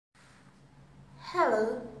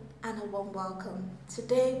Hello and a warm welcome.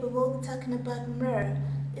 Today we will be talking about myrrh,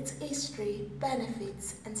 its history,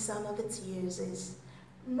 benefits and some of its uses.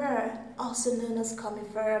 Myrrh, also known as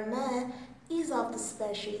Commiphora myrrh, is of the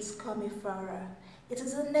species Commiphora. It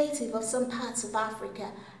is a native of some parts of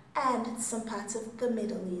Africa and some parts of the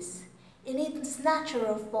Middle East. In its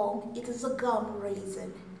natural form, it is a gum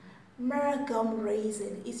raisin. Myrrh gum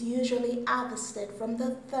raisin is usually harvested from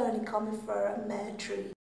the thorny Commiphora myrrh tree.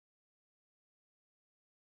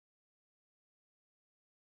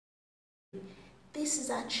 This is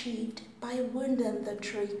achieved by wounding the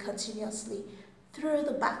tree continuously through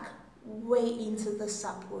the back way into the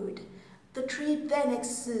sapwood. The tree then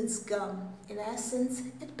exudes gum. In essence,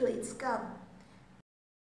 it bleeds gum.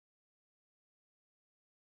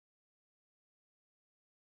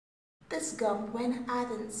 This gum, when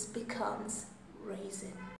hardened, becomes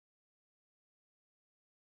raisin.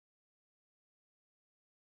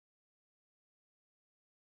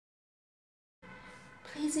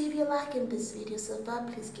 Please, if you're liking this video so far,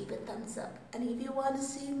 please give it a thumbs up. And if you want to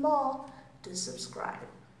see more, do subscribe.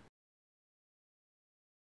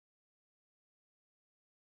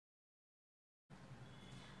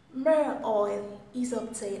 Myrrh oil is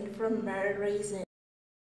obtained from myrrh raisin.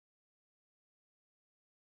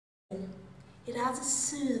 It has a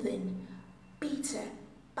soothing, bitter,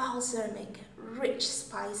 balsamic, rich,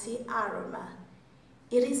 spicy aroma.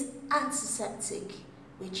 It is antiseptic,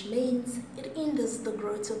 which means it hinders the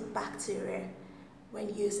growth of bacteria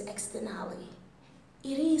when used externally.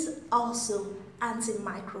 It is also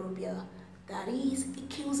antimicrobial, that is, it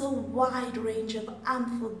kills a wide range of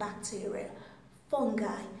harmful bacteria,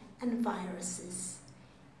 fungi, and viruses.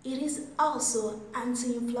 It is also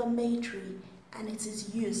anti-inflammatory and it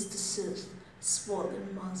is used to soothe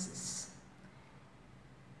swollen muscles.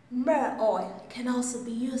 Myrrh oil can also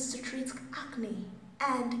be used to treat acne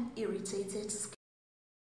and irritated skin.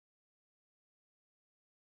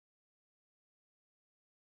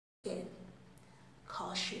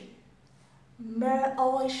 Caution: myrrh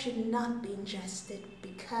oil should not be ingested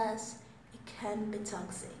because it can be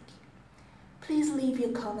toxic. Please leave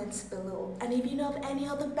your comments below, and if you know of any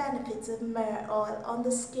other benefits of myrrh oil on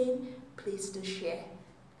the skin, please do share.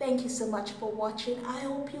 Thank you so much for watching. I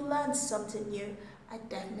hope you learned something new. I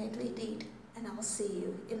definitely did, and I'll see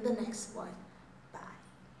you in the next one.